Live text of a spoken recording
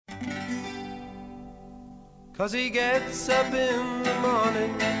'Cause he gets up in the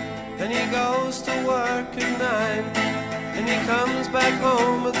morning and he goes to work at 9, and he comes back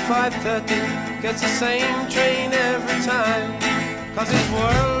home at 5:30, gets the same train every time. 'Cause his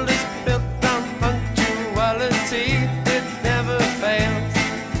world is built on punctuality, it never fails.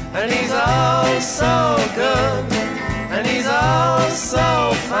 And he's all so good, and he's all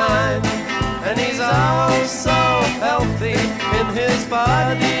so fine, and he's all so healthy in his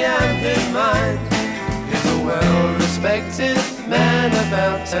body and his mind. He's a well-respected man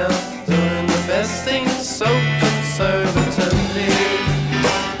about town, doing the best things so conservatively.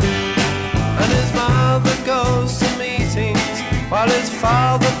 And his mother goes to meetings while his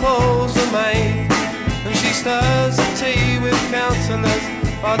father pulls the maid, and she stirs the tea with counsellors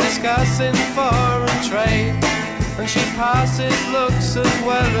while discussing foreign trade. And she passes looks as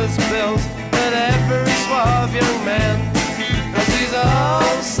well as bills at every suave young man. 'Cause he's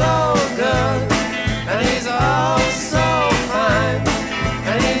all so good, and he's all so fine,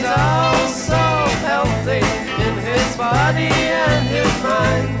 and he's all so healthy in his body and his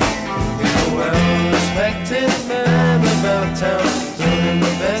mind. He's a well-respected man about town, doing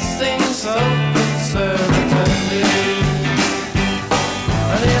the best things so conservatively.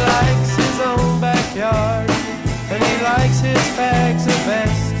 And he likes his own backyard, and he likes his fags the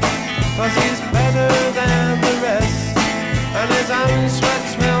best, 'cause he's better than the rest, and his own sweat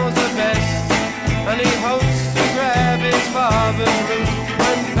smells the best. And he hopes to grab his father's root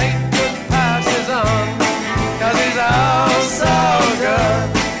when Patewood passes on. 'Cause he's all so good,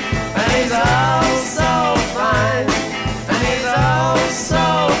 and he's all so fine, and he's all so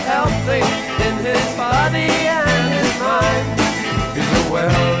healthy in his body and his mind. He's a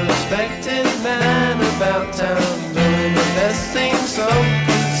well-respected man about town, doing the best things so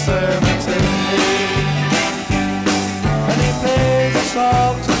conservatively. And he plays a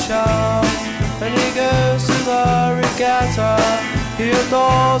song to Charles, and he goes to the regatta. He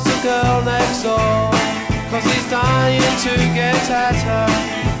adores the girl next door, 'cause he's dying to get at her.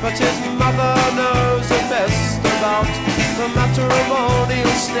 But his mother knows the best about the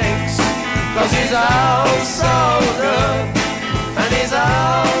matrimonial snakes. 'Cause he's all so good, and he's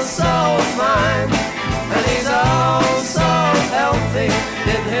all so fine, and he's all so healthy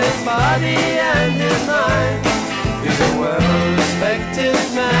in his body and his mind. He's a well-respected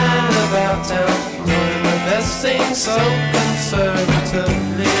man about town, doing the best things so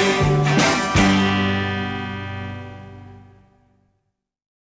conservatively.